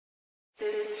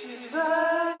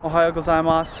Ohayou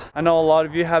gozaimasu. I know a lot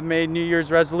of you have made New Year's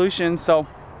resolutions, so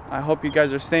I hope you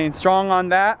guys are staying strong on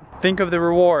that. Think of the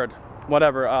reward,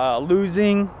 whatever,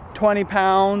 losing 20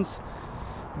 pounds,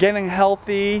 getting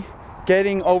healthy,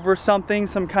 getting over something,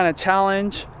 some kind of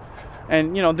challenge.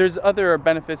 And you know, there's other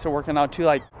benefits of working out too,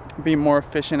 like being more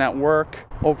efficient at work,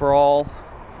 overall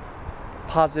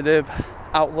positive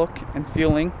outlook and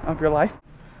feeling of your life.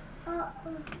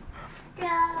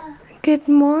 Good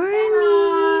morning.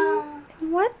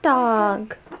 What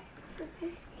dog?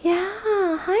 Yeah,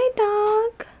 hi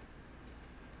dog.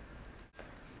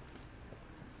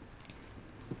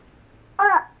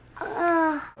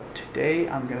 Today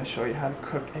I'm gonna show you how to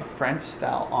cook a French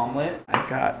style omelet. I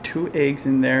got 2 eggs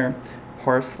in there,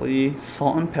 parsley,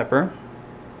 salt and pepper.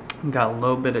 Got a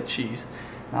little bit of cheese.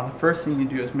 Now the first thing you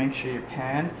do is make sure your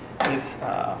pan is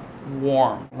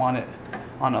warm. You want it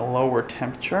on a lower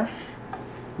temperature.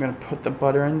 I'm gonna put the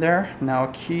butter in there. Now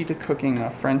a key to cooking a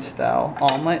French style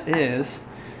omelet is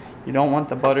you don't want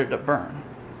the butter to burn,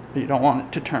 but you don't want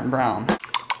it to turn brown.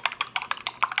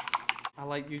 I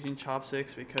like using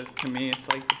chopsticks because to me it's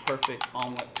like the perfect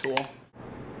omelet tool.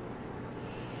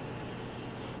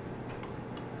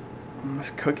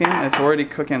 It's cooking, it's already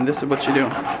cooking. This is what you do.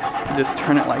 You just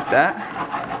turn it like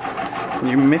that.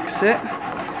 You mix it.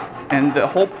 And the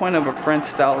whole point of a French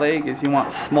style egg is you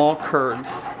want small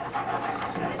curds.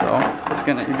 So it's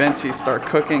gonna eventually start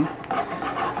cooking.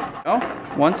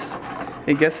 Once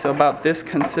it gets to about this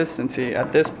consistency,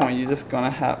 at this point you're just gonna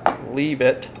have to leave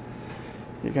it.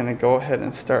 You're gonna go ahead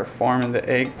and start forming the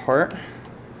egg part.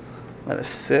 Let it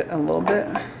sit a little bit.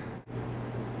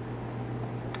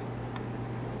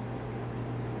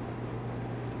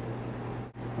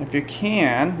 If you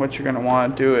can, what you're gonna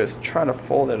wanna do is try to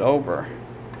fold it over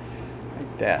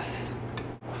like this.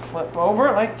 Flip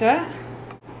over like that.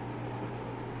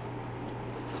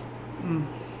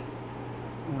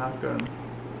 Not good.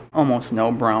 Almost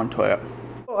no brown to it.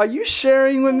 Oh, are you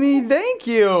sharing with me? Thank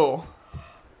you.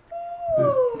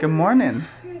 Good morning.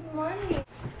 Good morning.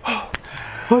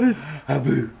 What is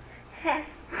Abu?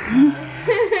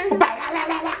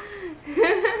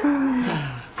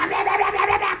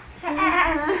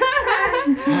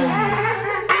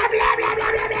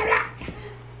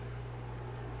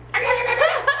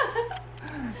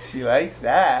 She likes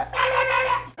that.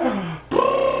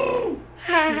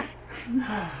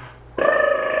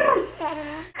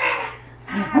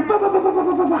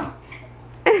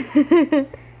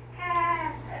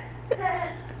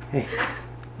 Hey.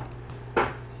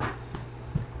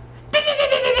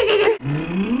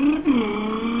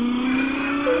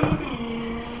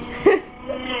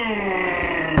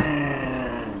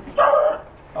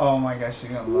 Oh my gosh,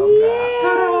 you're gonna love that.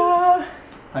 Ta-da!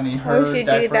 Honey, her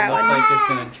diaper looks like it's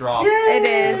gonna drop. It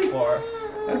is. On the floor.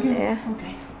 Okay. Yeah.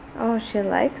 Okay. Oh, she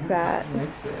likes that. She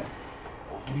likes it.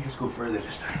 Let me just go further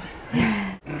this time.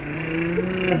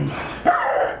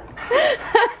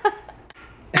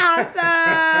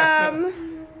 Awesome.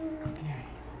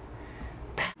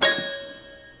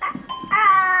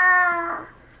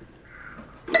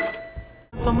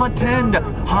 So my tender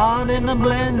heart in a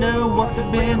blender. What's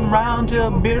it been round to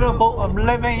a beautiful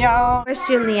oblivion? Where's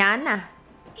Juliana?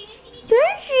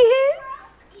 There she is.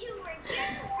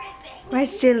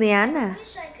 Where's Juliana?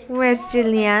 Where's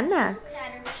Juliana?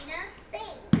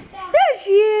 There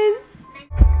she is.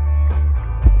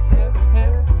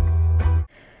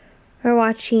 We're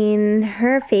watching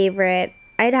her favorite.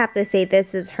 I'd have to say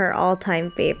this is her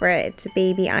all-time favorite. It's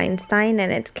Baby Einstein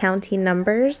and it's counting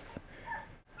numbers.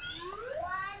 1,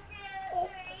 2, 3,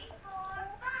 4,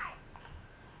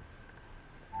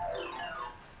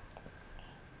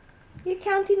 5. You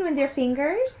counting with your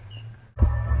fingers?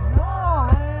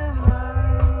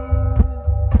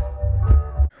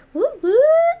 Woo woo!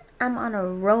 I'm on a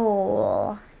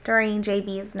roll. During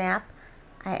JB's nap,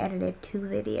 I edited 2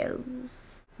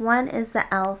 videos. One is the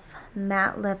e.l.f.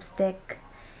 matte lipstick,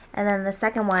 and then the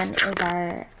second one is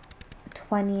our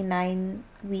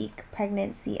 29-week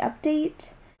pregnancy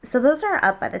update. So those are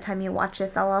up by the time you watch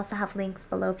this. I'll also have links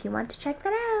below if you want to check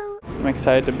that out. I'm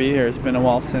excited to be here. It's been a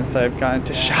while since I've gotten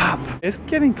to shop. It's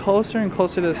getting closer and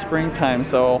closer to the springtime,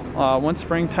 so once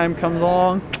springtime comes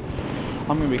along,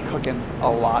 I'm gonna be cooking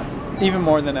a lot. Even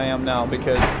more than I am now,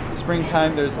 because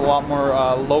springtime there's a lot more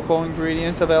local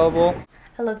ingredients available.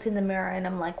 I looked in the mirror and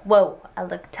I'm like, whoa, I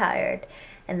look tired.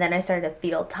 And then I started to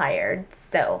feel tired,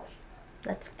 so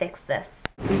let's fix this.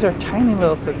 These are tiny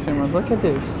little Satsumas. Look at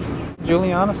this.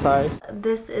 Juliana size.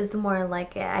 This is more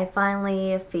like it. I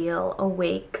finally feel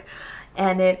awake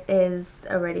and it is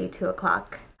already 2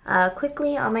 o'clock.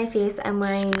 Quickly on my face, I'm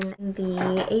wearing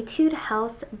the Etude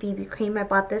House BB Cream. I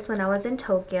bought this when I was in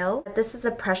Tokyo. This is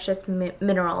a precious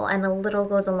mineral, and a little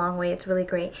goes a long way. It's really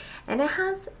great. And it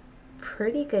has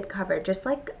pretty good coverage, just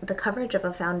like the coverage of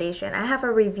a foundation. I have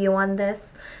a review on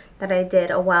this that I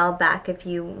did a while back if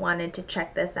you wanted to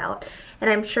check this out. And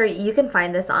I'm sure you can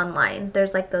find this online.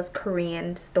 There's like those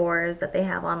Korean stores that they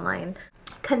have online.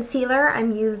 Concealer,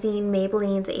 I'm using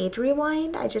Maybelline's Age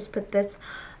Rewind. I just put this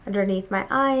underneath my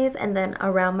eyes and then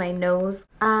around my nose.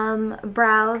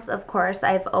 Brows, of course,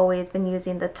 I've always been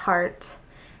using the Tarte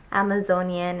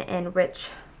Amazonian in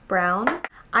Rich Brown.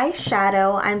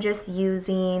 Eyeshadow, I'm just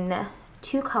using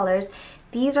 2 colors.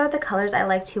 These are the colors I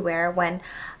like to wear when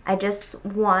I just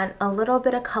want a little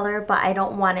bit of color, but I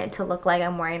don't want it to look like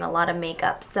I'm wearing a lot of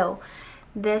makeup. So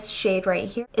this shade right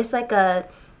here is like a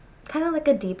kind of like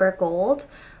a deeper gold,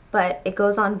 but it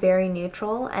goes on very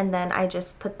neutral, and then I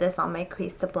just put this on my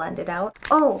crease to blend it out.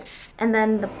 Oh, and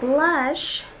then the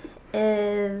blush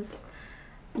is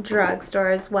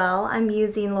drugstore as well. I'm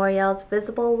using L'Oreal's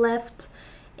Visible Lift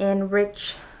in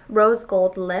Rich Rose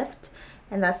Gold Lift,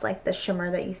 and that's like the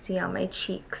shimmer that you see on my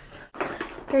cheeks.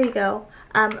 Here you go.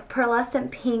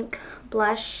 Pearlescent Pink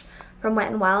blush from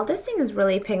Wet n Wild. This thing is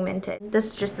really pigmented. This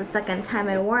is just the second time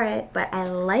I wore it, but I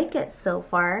like it so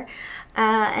far.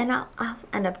 And I'll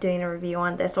end up doing a review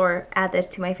on this or add this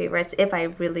to my favorites if I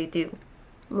really do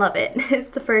love it. It's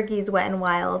the Fergie's Wet n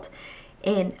Wild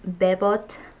in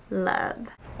Bebot Love.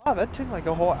 Wow, that took like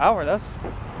a whole hour. That's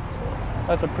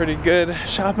a pretty good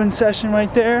shopping session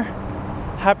right there.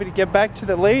 Happy to get back to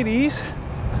the ladies.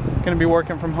 Gonna be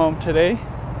working from home today.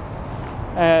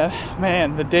 And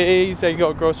man, the days I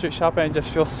go grocery shopping, I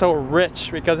just feel so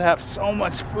rich because I have so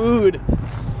much food.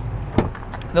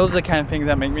 Those are the kind of things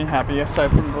that make me happy, aside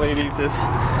from the ladies, is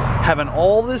having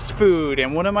all this food.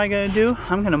 And what am I gonna do?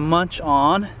 I'm gonna munch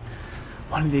on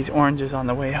one of these oranges on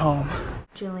the way home.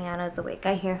 Juliana's awake.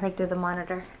 I hear her through the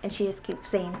monitor, and she just keeps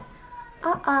saying,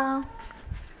 uh-oh.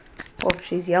 Oh,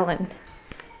 she's yelling.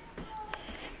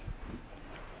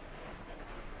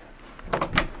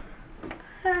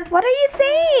 What are you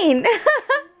saying?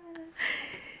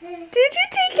 Did you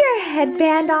take your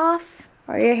headband off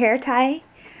or your hair tie?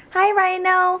 Hi,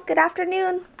 Rhino. Good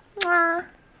afternoon. Mwah.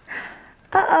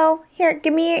 Uh-oh. Here,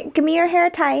 give me your hair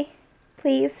tie,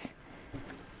 please.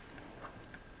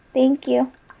 Thank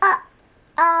you.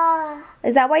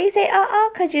 Is that why you say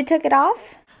uh-oh? Because you took it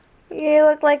off? You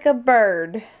look like a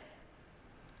bird.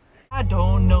 I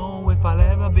don't know if I'll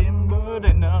ever been good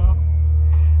enough.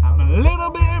 I'm a little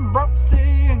bit rusty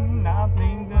and I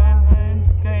think that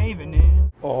it's caving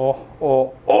in. Oh,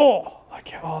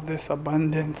 look at all this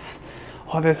abundance,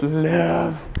 all this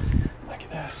love. Look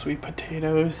at that, sweet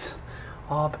potatoes,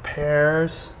 all the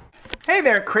pears. Hey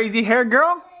there, crazy hair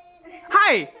girl.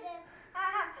 Hi.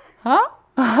 Huh?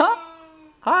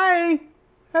 Hi.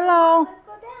 Hello. Let's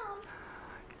go down.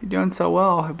 You're doing so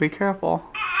well. Be careful.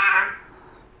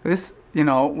 This, you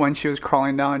know, when she was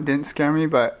crawling down, it didn't scare me,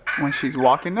 but when she's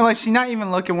walking, like she's not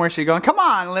even looking where she's going. Come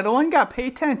on, little one, you gotta pay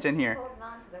attention here. Holding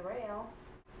on to the rail.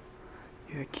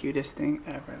 You're the cutest thing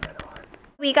ever, little one.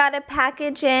 We got a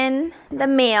package in the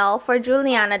mail for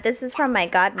Juliana. This is from my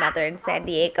godmother in San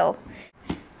Diego.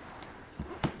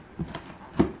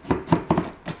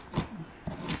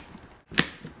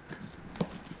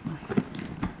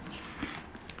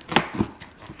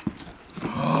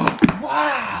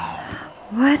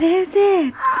 What is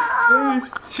it?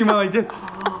 She went like this.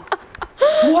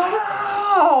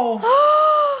 Wow!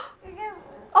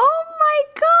 Oh my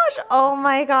gosh! Oh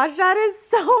my gosh, that is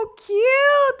so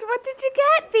cute! What did you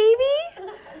get,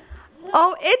 baby?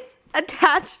 Oh, it's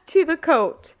attached to the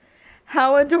coat.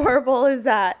 How adorable is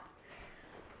that?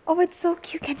 Oh, it's so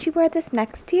cute. Can't you wear this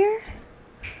next year?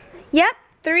 Yep,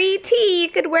 3T. You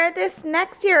could wear this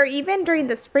next year or even during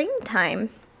the springtime.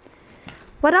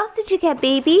 What else did you get,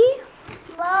 baby?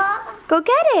 Go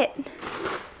get it.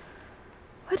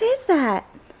 What is that?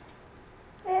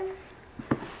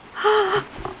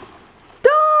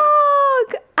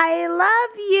 Dog! I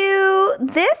love you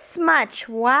this much.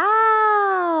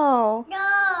 Wow.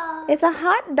 No. It's a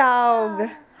hot dog.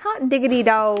 Hot diggity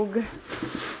dog.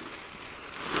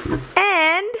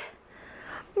 And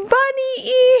bunny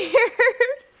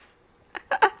ears.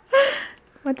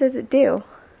 What does it do?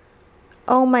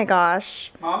 Oh my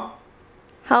gosh. Mom?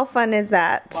 How fun is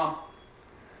that?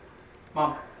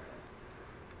 Mom.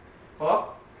 Hello?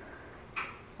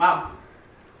 Mom.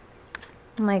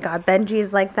 Oh my god,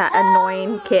 Benji's like that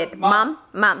annoying kid. Mom,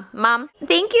 mom, mom.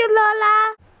 Thank you,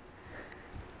 Lola.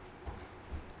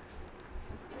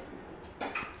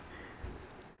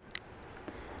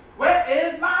 Where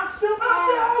is my super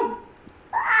shoe?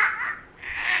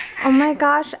 my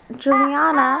gosh,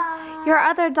 Juliana, your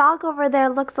other dog over there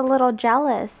looks a little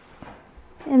jealous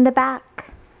in the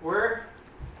back. Where?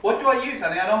 What do I use,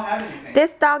 honey? I don't have anything.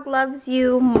 This dog loves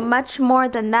you much more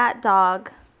than that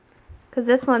dog, because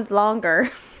this one's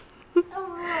longer.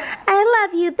 I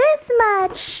love you this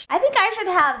much. I think I should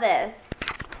have this.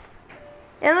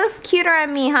 It looks cuter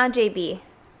on me, huh, JB?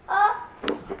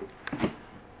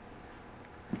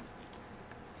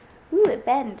 Ooh, it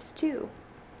bends too.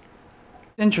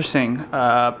 Interesting.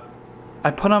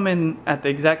 I put them in at the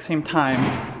exact same time,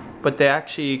 but they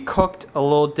actually cooked a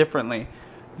little differently.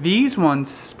 These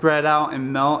ones spread out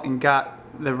and melt and got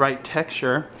the right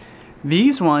texture.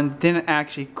 These ones didn't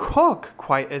actually cook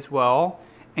quite as well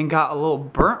and got a little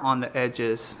burnt on the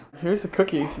edges. Here's the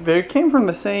cookies. They came from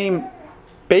the same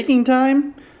baking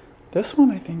time. This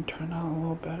one I think turned out a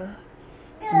little better.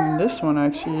 And this one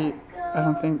actually I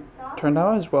don't think turned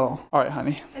out as well. All right,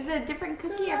 honey. Is it a different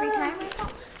cookie every time?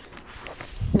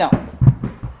 No.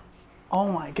 Oh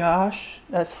my gosh.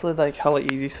 That slid like hella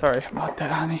easy. Sorry about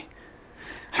that, honey.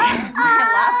 My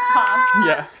laptop.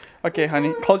 Yeah. Okay,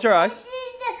 honey. Close your eyes.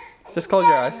 Just close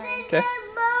your eyes. Okay.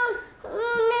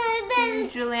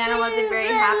 Juliana wasn't very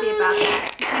happy about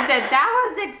that. She said that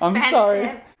was expensive. I'm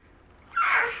sorry.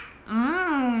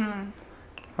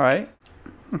 All right.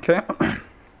 Okay.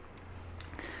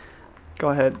 Go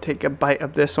ahead. Take a bite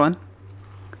of this one.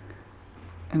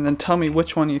 And then tell me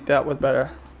which one you thought was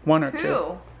better. One or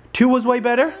two? Two was way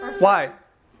better? Why?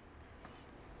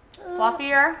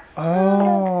 Fluffier.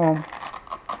 Oh.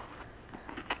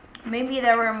 Maybe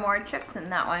there were more chips in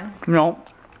that one. No.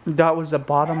 That was the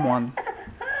bottom one.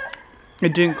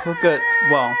 It didn't cook it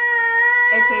well.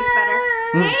 It tastes better.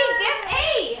 Hey,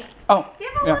 give Oh.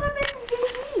 Give a little bit to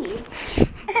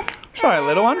JB. Sorry,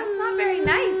 little one. That's not very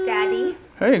nice, Daddy.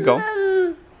 There you go.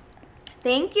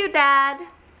 Thank you, Dad.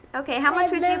 Okay, how much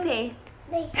would you pay?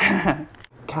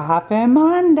 Cafe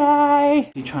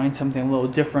Monday. You're trying something a little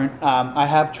different. I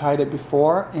have tried it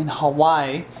before in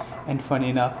Hawaii, and funny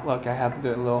enough, look, I have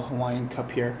the little Hawaiian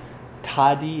cup here.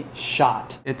 Toddy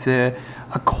shot. It's a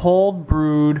cold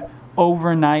brewed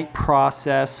overnight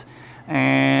process,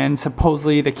 and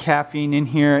supposedly the caffeine in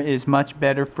here is much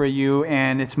better for you,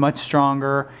 and it's much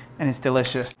stronger, and it's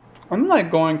delicious. I'm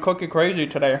like going cookie crazy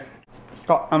today.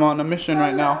 I'm on a mission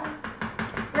right now.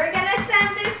 We're gonna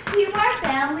send this to our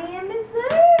family in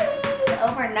Missouri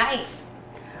overnight.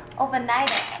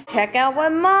 Overnight. Check out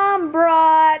what Mom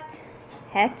brought.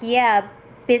 Heck yeah,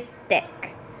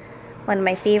 bistek. One of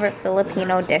my favorite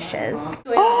Filipino dishes.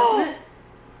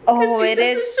 Oh, it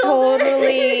is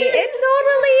totally. It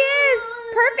totally is.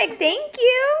 Perfect. Thank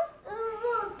you.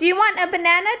 Do you want a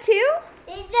banana too?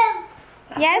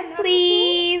 Yes,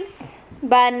 please.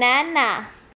 Banana.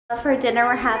 For dinner,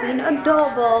 we're having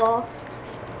adobo.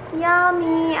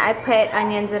 Yummy. I put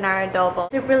onions in our adobo.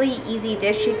 It's a really easy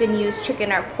dish. You can use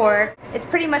chicken or pork. It's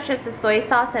pretty much just a soy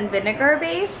sauce and vinegar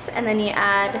base, and then you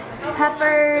add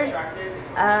peppers,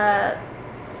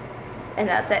 and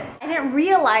that's it. I didn't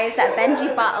realize that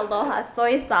Benji bought Aloha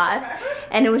soy sauce,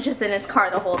 and it was just in his car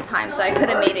the whole time, so I could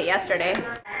have made it yesterday.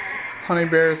 Honey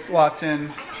Bear's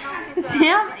watching.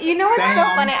 Sam, you know what's Sam. so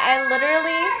funny? I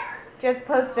literally just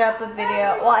posted up a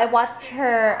video. Well, I watched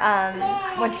her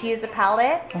when she used a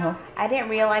palette. I didn't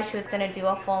realize she was going to do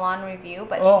a full-on review,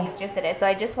 but she just did it. So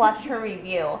I just watched her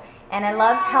review, and I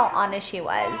loved how honest she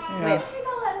was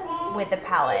with the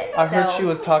palette. I heard she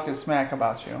was talking smack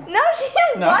about you. No, she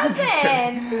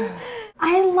wasn't.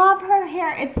 I love her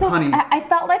hair. It's so Honey. I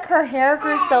felt like her hair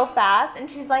grew so fast, and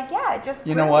she's like, yeah, it just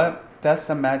grew. You know what? That's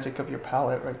the magic of your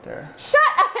palette right there. Shut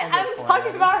up! I'm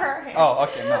talking about her hair. Oh,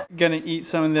 okay, no. Gonna eat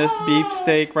some of this beef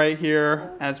steak right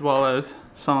here, as well as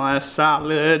some of that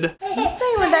salad.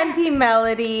 Playing with Auntie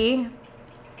Melody.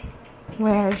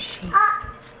 Where is she?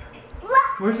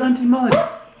 Where's Auntie Melody?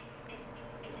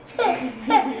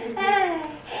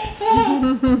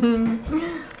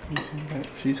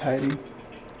 She's hiding.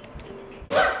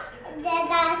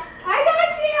 I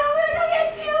got you! I'm gonna go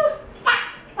get you!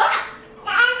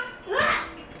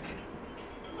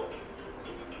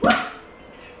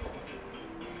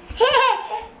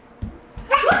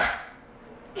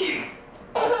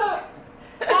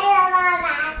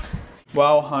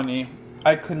 Wow, honey.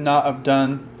 I could not have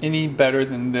done any better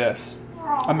than this.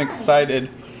 I'm excited.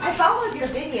 I followed your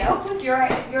video.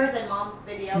 Yours and Mom's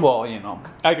video. Well, you know,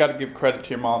 I gotta give credit to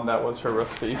your mom. That was her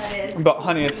recipe. That is. But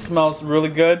honey, it smells really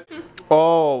good.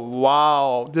 Oh,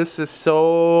 wow. This is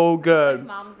so good.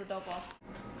 Mom's adobo.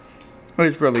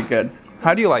 It's really good.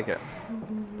 How do you like it?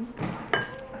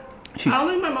 I don't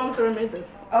think my mom's ever made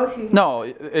this. Oh, she. No,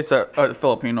 it's a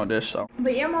Filipino dish, so.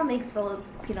 But your mom makes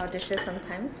Filipino dishes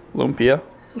sometimes. Lumpia.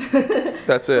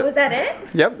 That's it. Was that it?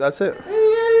 Yep, that's it.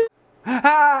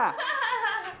 Ah!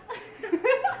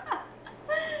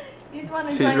 You just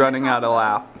wanna She's join running the out of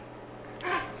laugh.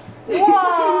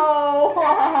 Whoa!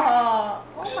 Oh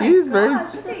She's my very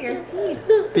gosh, look at your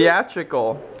teeth.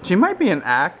 theatrical. She might be an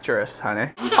actress,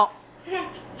 honey. Oh. Yeah.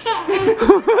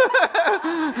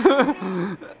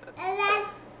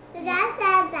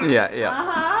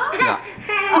 Yeah.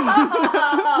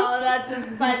 Oh, that's a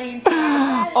funny joke.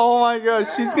 Oh my gosh,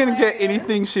 she's gonna get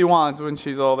anything she wants when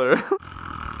she's older.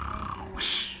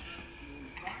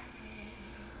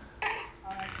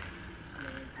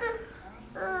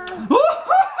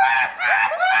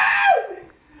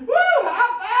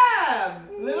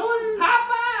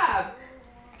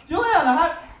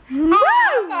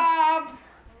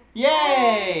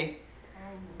 Yay!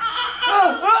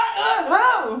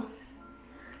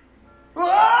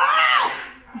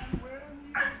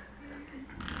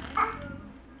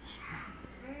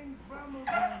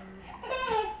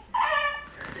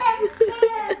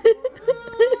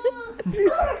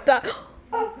 Stop.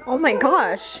 Oh my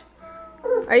gosh.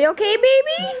 Are you okay,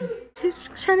 baby? She's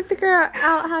trying to figure out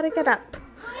how to get up.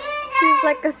 She's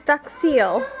like a stuck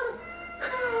seal.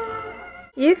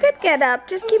 You could get up,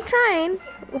 just keep trying.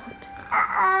 Whoops.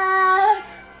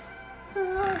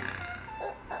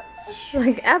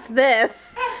 Like, F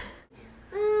this.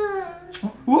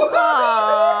 Aww.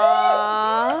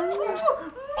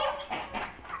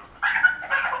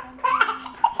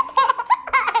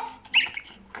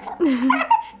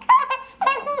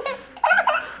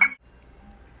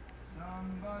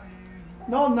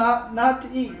 No, not to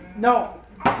eat. No.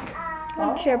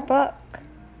 What's your book?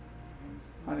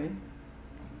 Honey,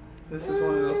 this is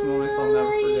one of those moments I'll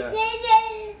never forget.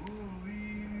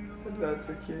 That's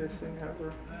the cutest thing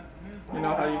ever. You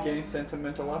know how you're getting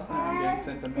sentimental? Last night I'm getting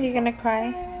sentimental. Are you gonna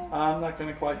cry? I'm not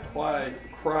gonna quite cry,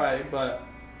 but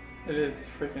it is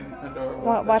freaking adorable.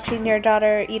 What, watching your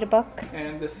daughter eat a book?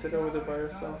 And just sit over there by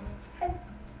herself.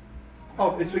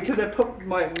 Oh, it's because I put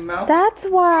my mouth. That's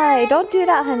why. Don't do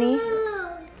that, honey.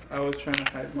 I was trying to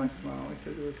hide my smile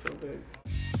because it was so big.